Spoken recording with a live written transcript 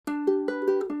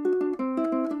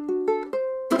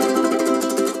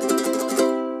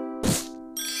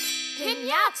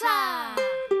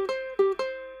Fiesta!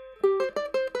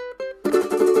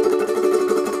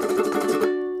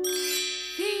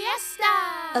 Fiesta!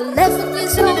 11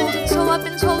 years old, and so I've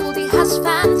been told he has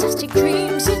fantastic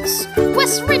dreams. It's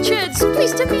Wes Richards,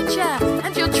 pleased to meet ya,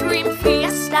 and your dream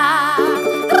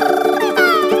fiesta.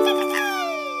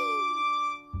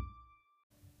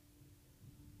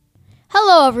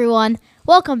 Hello, everyone.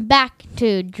 Welcome back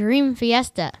to Dream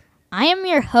Fiesta. I am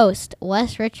your host,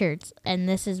 Wes Richards, and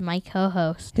this is my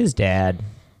co-host. His dad.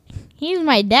 He's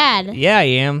my dad. Yeah, I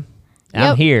am. I'm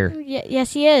Yep. here.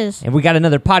 Yes, he is. And we got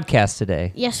another podcast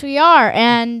today. Yes, we are,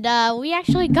 and we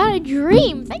actually got a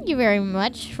dream. Thank you very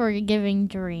much for giving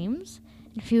dreams.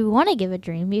 If you want to give a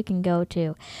dream, you can go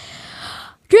to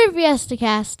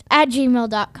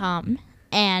dreamfiestacast@gmail.com.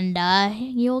 And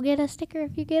you'll get a sticker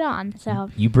if you get on. So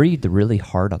You breathed really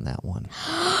hard on that one.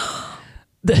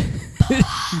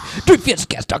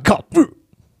 dreamfiestacast.com.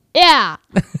 yeah,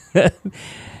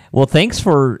 Well, thanks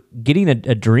for getting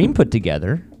a dream put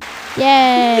together. yay!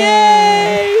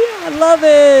 I love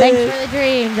it. Thanks for the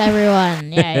dreams,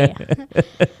 everyone. Yay!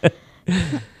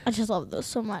 I just love those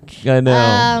so much. I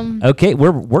know. Okay,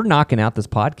 we're knocking out this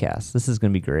podcast. This is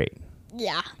going to be great.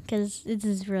 Yeah, because this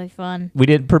is really fun. We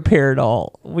didn't prepare at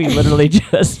all. We literally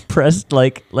just pressed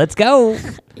let's go.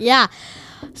 Yeah.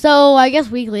 So I guess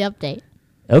weekly update.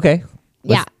 Okay.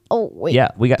 Yeah. Oh wait. Yeah,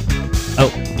 we got. Oh,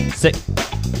 sick.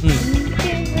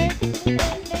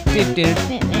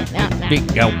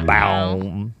 Big go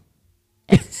bow.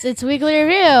 It's weekly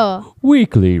review.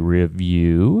 Weekly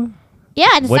review. Yeah,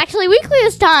 it's What- actually weekly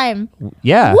this time.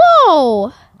 Yeah,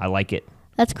 Whoa, I like it.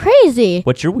 that's crazy.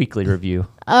 What's your weekly review?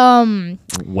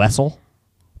 Wessel?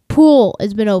 Pool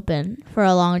has been open for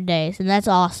a long day, and that's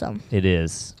awesome. It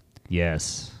is.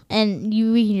 Yes. And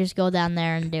we can just go down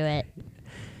there and do it.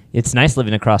 It's nice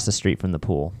living across the street from the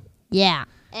pool. Yeah.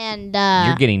 And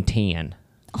You're getting tan.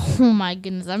 oh my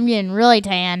goodness, I'm getting really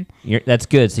tan. That's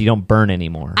good, so you don't burn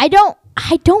anymore. I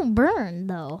don't burn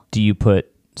though. Do you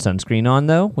put sunscreen on,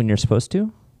 though, when you're supposed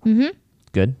to? Mm-hmm.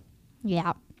 Good.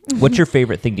 Yeah. What's your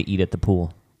favorite thing to eat at the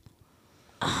pool?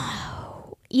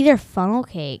 Either funnel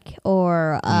cake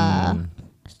or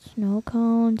snow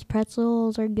cones,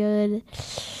 pretzels are good.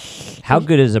 How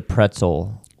good is a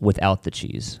pretzel without the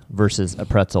cheese versus a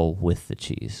pretzel with the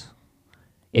cheese?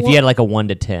 If you had like a 1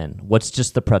 to 10, what's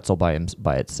just the pretzel by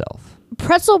itself?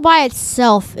 Pretzel by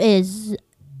itself is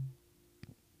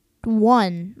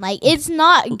 1. Like, it's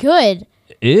not good.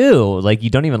 Ew, like you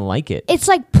don't even like it. It's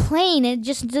like plain.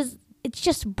 It's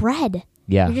just bread.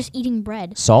 Yeah. You're just eating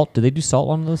bread. Salt? Do they do salt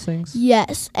on those things?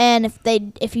 Yes, and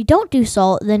if you don't do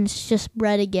salt, then it's just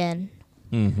bread again.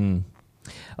 Mm-hmm.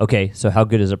 Okay, so how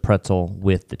good is a pretzel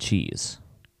with the cheese?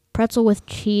 Pretzel with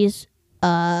cheese.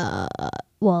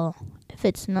 Well,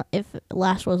 if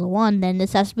last was a 1, then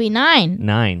this has to be 9.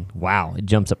 9. Wow, it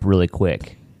jumps up really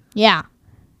quick. Yeah.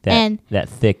 That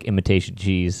thick imitation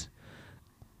cheese.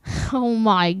 Oh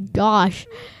my gosh.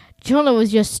 Jonah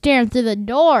was just staring through the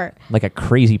door. Like a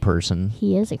crazy person.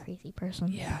 He is a crazy person.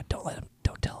 Yeah, don't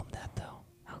tell him that though.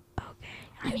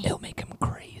 Okay. It'll make him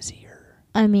crazier.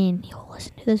 I mean, he'll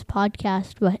listen to this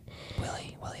podcast, but Will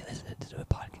he listen to a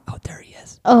podcast? Oh, there he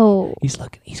is. oh,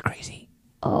 He's crazy.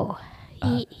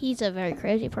 he's a very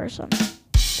crazy person.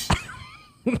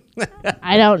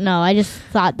 I don't know. I just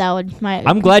thought that would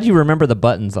I'm glad you remember the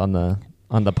buttons on the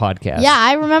podcast. Yeah,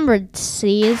 I remembered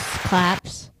C is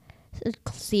claps.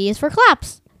 C is for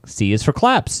claps. C is for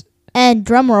claps. And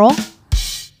drum roll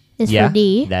is Yeah, for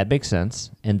D. that makes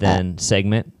sense. And then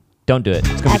segment. Don't do it.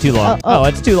 It's gonna be too long. oh.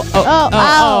 It's too long.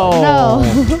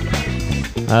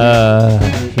 No.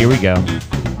 Here we go.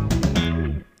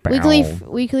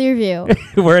 Weekly review.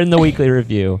 We're in the weekly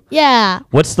review. Yeah.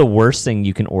 What's the worst thing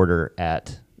you can order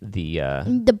at the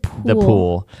pool. the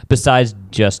pool besides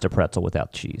just a pretzel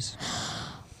without cheese?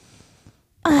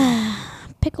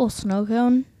 Pickle snow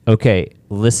cone Okay,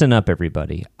 listen up,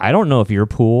 everybody. I don't know if your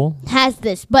pool, has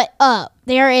this, but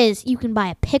there is. You can buy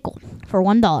a pickle for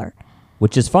 $1.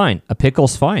 which is fine. A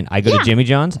pickle's fine. I go Yeah. to Jimmy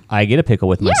John's. I get a pickle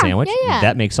with my sandwich. yeah.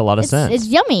 That makes a lot of sense. It's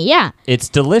yummy, yeah. It's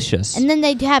delicious. And then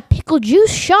they have pickle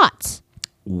juice shots.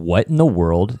 What in the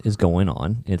world is going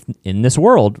on in this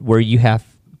world where you have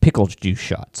pickle juice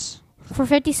shots? For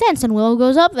 50 cents, and Will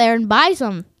goes up there and buys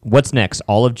them. What's next?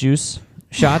 Olive juice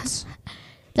shots?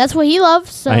 That's what he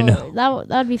loves, so I know. that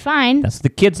would be fine. That's what the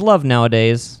kids love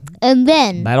nowadays. And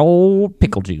then That old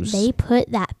pickle juice. they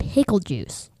put that pickle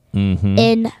juice Mm-hmm.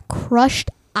 in crushed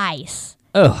ice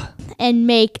Ugh. and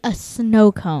make a snow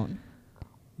cone.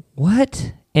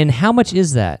 What? And how much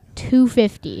is that?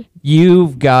 $2.50.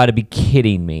 You've got to be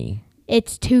kidding me.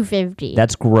 It's $2.50.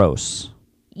 That's gross.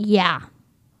 Yeah.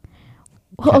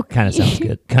 Kind of sounds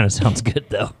good. Kind of sounds good,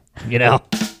 though. You know?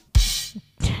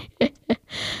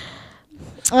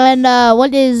 And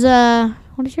what is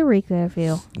your weekly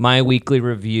review? My weekly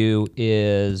review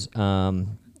is,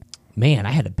 man,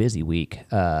 I had a busy week.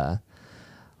 A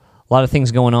lot of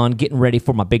things going on. Getting ready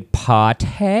for my big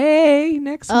party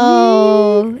next week.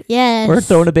 Oh, yes. We're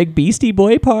throwing a big Beastie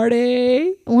Boy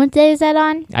party. What day is that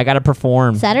on? I got to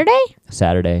perform. Saturday?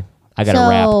 I got to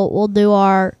rap. So we'll do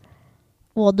our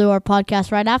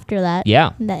podcast right after that.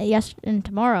 Yeah. Yes, and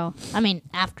tomorrow. I mean,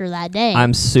 after that day.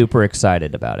 I'm super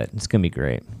excited about it. It's going to be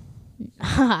great.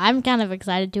 I'm kind of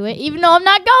excited to it, even though I'm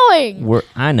not going.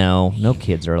 I know. No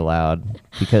kids are allowed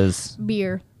because...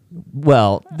 Beer.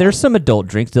 Well, there's some adult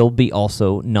drinks. There'll be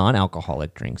also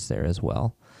non-alcoholic drinks there as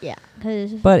well. Yeah.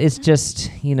 But it's just,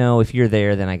 if you're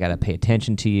there, then I got to pay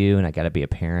attention to you, and I got to be a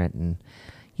parent. And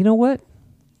you know what?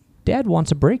 Dad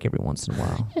wants a break every once in a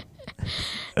while.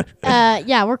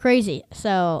 Yeah, we're crazy.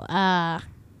 So, yeah,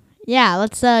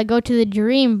 let's go to the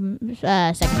dream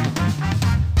segment.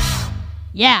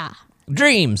 Yeah.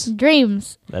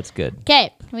 Dreams. That's good.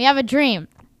 Okay, we have a dream,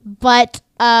 but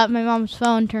my mom's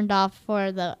phone turned off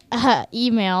for the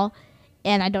email,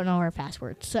 and I don't know her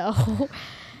password. So,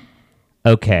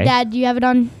 Okay. Dad, do you have it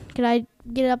on? Could I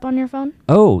get it up on your phone?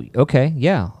 Oh, okay.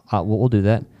 Yeah. We'll do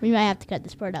that. We might have to cut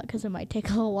this part out because it might take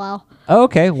a little while.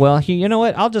 Okay. Well, you know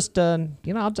what? I'll just, I'll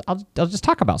just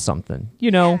talk about something. Go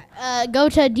to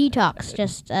detox.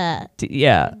 Just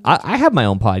Yeah. I have my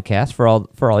own podcast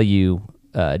for all you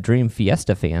Dream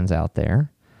Fiesta fans out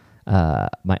there.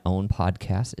 My own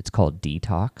podcast. It's called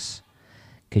Detox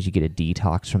because you get a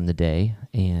detox from the day,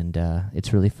 and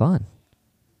it's really fun.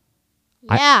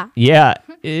 Yeah.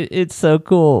 It's so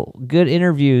cool. Good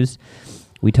interviews.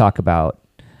 We talk about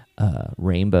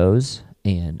rainbows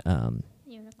and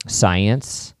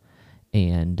science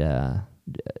and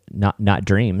not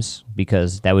dreams,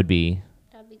 because that would be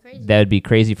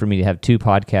crazy for me to have two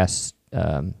podcasts.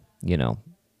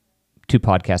 Two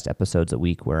podcast episodes a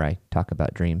week where I talk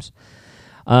about dreams.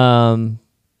 And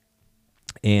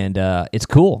it's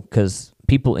cool because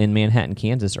people in Manhattan,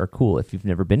 Kansas are cool. If you've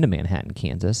never been to Manhattan,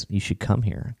 Kansas, you should come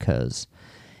here because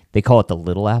they call it the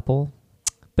Little Apple.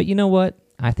 But you know what?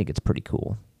 I think it's pretty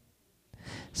cool.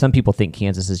 Some people think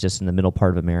Kansas is just in the middle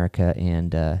part of America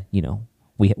and,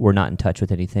 we're not in touch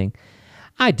with anything.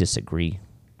 I disagree.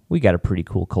 We got a pretty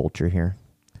cool culture here.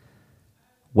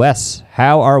 Wes,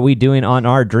 how are we doing on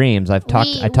our dreams? I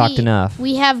talked enough.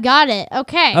 We have got it.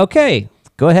 Okay. Okay.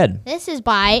 Go ahead. This is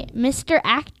by Mr.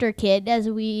 Actor Kid, as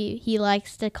he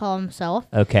likes to call himself.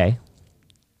 Okay.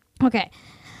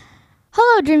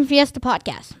 Hello, Dream Fiesta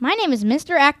podcast. My name is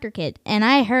Mr. Actor Kid, and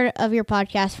I heard of your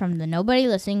podcast from the Nobody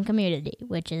Listening community,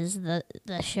 which is the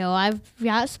show I've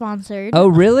got sponsored. Oh,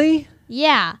 really?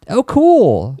 Yeah. Oh,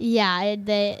 cool. Yeah,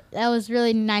 that was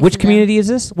really nice. Which community is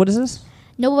this? What is this?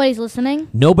 Nobody's listening.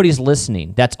 Nobody's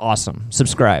listening. That's awesome.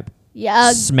 Subscribe.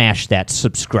 Yeah. Smash that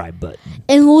subscribe button.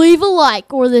 And leave a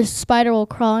like, or this spider will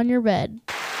crawl on your bed.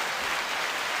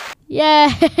 Yeah.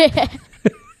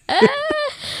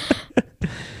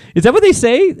 Is that what they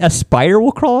say? A spider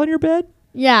will crawl on your bed?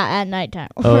 Yeah, at nighttime.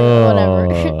 Whatever.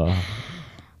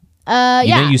 You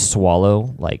know you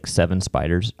swallow like 7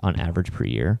 spiders on average per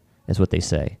year, is what they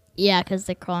say. Yeah, because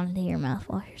they crawl into your mouth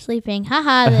while you're sleeping.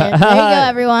 Haha, there you go,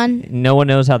 everyone. No one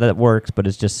knows how that works, but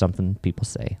it's just something people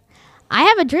say. I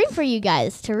have a dream for you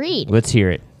guys to read. Let's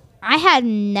hear it. I had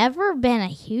never been a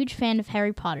huge fan of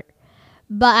Harry Potter,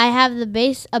 but I have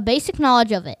a basic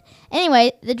knowledge of it.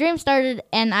 Anyway, the dream started,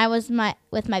 and I was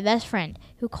with my best friend,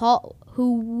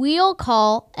 who we'll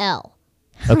call Elle.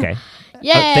 Okay.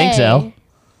 Yay! Thanks, Elle.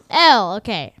 Elle,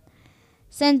 okay.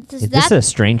 Is this a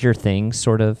Stranger Things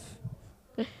sort of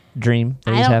dream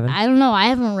that he's having? I don't know. I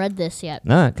haven't read this yet.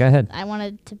 No, go ahead. I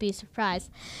wanted to be surprised.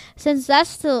 Since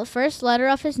that's the first letter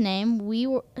of his name,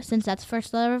 Elle.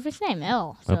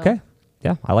 So okay.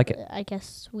 Yeah, I like it. I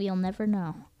guess we'll never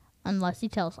know unless he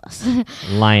tells us.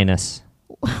 Linus.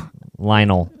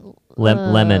 Lionel.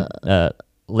 Lemon.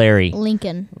 Larry.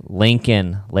 Lincoln.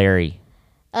 Larry.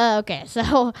 Okay,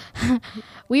 so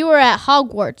we were at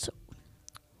Hogwarts.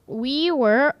 We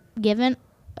were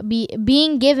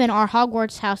being given our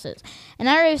Hogwarts houses, and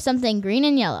I wrote something green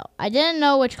and yellow. I didn't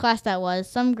know which class that was.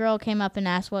 Some girl came up and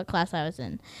asked what class I was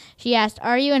in. She asked,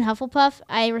 "Are you in Hufflepuff?"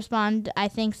 I responded, "I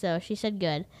think so." She said,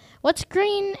 "Good." What's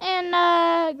green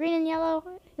and yellow?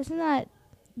 Isn't that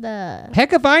the...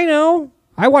 Heck if I know.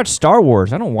 I watch Star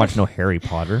Wars. I don't watch no Harry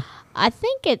Potter. I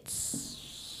think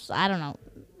it's... I don't know.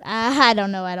 I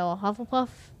don't know at all. Hufflepuff?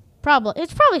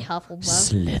 It's probably Hufflepuff.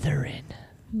 Slytherin.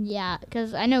 Yeah,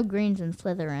 because I know green's in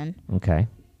Slytherin. Okay.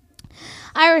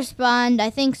 I respond, I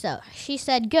think so. She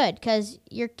said, good, because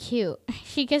you're cute.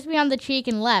 She kissed me on the cheek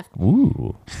and left.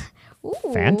 Ooh.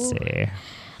 Ooh. Fancy.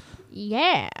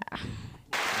 Yeah.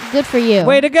 Good for you.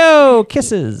 Way to go.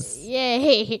 Kisses.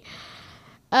 Yay.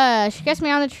 She kissed me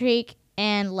on the cheek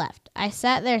and left. I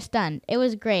sat there stunned. It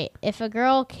was great. If a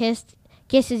girl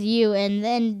kisses you and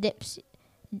then dips,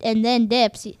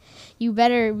 you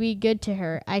better be good to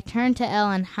her. I turned to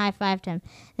Elle and high-fived him.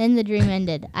 Then the dream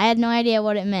ended. I had no idea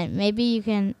what it meant. Maybe you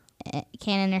can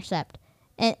intercept.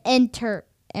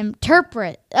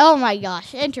 Interpret. Oh my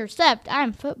gosh. Intercept.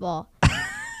 I'm football.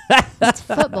 That's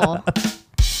football.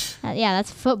 Yeah,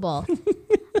 that's football.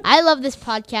 I love this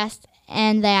podcast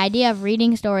and the idea of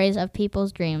reading stories of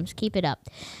people's dreams. Keep it up.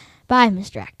 Bye,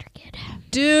 Mr. Actor Kid.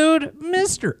 Dude,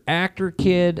 Mr. Actor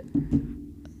Kid.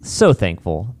 So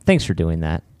thankful. Thanks for doing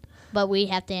that. But we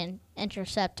have to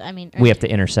intercept. We have to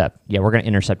intercept. Yeah, we're going to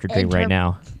intercept your dream right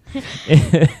now.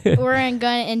 We're going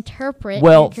to interpret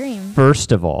your dream. Well,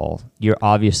 first of all, you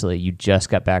just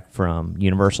got back from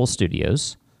Universal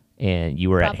Studios, and you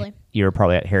were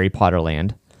probably at Harry Potter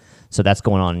Land. So that's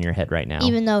going on in your head right now.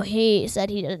 Even though he said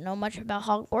he doesn't know much about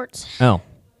Hogwarts. Oh,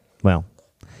 well.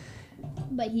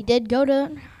 But he did go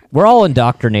to... We're all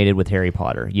indoctrinated with Harry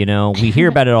Potter. You know, we hear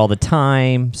about it all the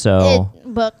time. So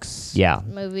books, yeah,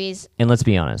 movies. And let's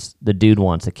be honest, the dude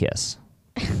wants a kiss.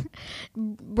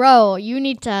 Bro, you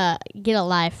need to get a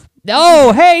life.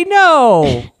 Oh, hey,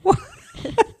 no.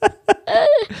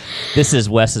 This is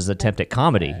Wes's attempt at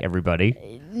comedy,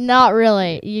 everybody. Not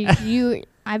really. You.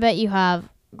 I bet you have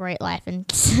great life, and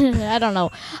I don't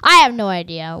know. I have no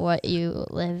idea where you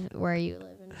live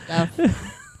and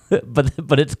stuff.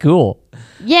 but it's cool.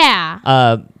 Yeah.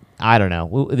 I don't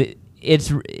know.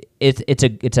 It's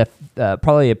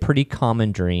probably a pretty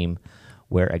common dream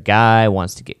where a guy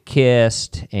wants to get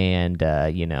kissed, and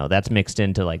that's mixed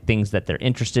into like things that they're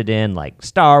interested in, like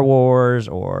Star Wars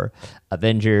or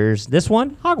Avengers. This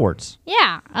one, Hogwarts.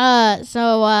 Yeah.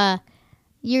 So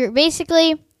you're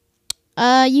basically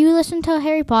you listen to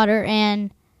Harry Potter,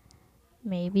 and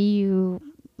maybe you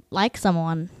like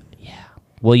someone. Yeah.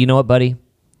 Well, you know what, buddy?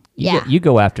 Yeah. You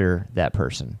go after that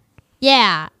person.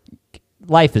 Yeah.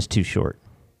 Life is too short.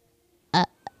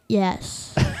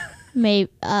 Yes.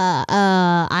 Maybe.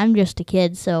 I'm just a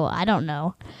kid, so I don't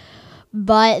know.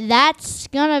 But that's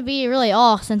gonna be really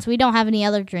all, since we don't have any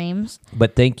other dreams.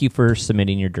 But thank you for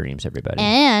submitting your dreams, everybody.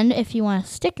 And if you want a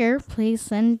sticker, please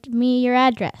send me your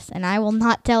address, and I will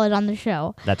not tell it on the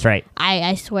show. That's right.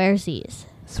 I swearsies.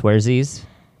 Swearsies.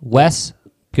 Wes,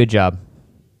 good job.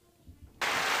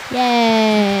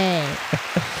 Yay.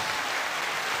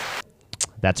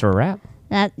 That's a wrap.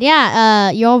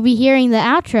 You'll be hearing the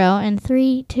outro in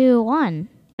 3, 2, 1.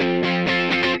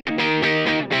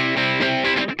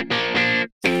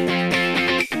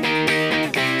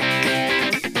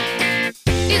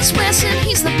 It's Wes and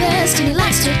he's the best and he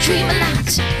likes to dream a lot.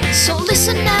 So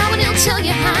listen now and he'll tell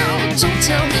you how. Don't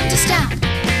tell him to stop.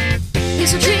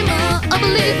 He's a dreamer, a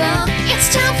believer.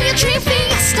 It's time for your dream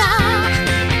fiesta.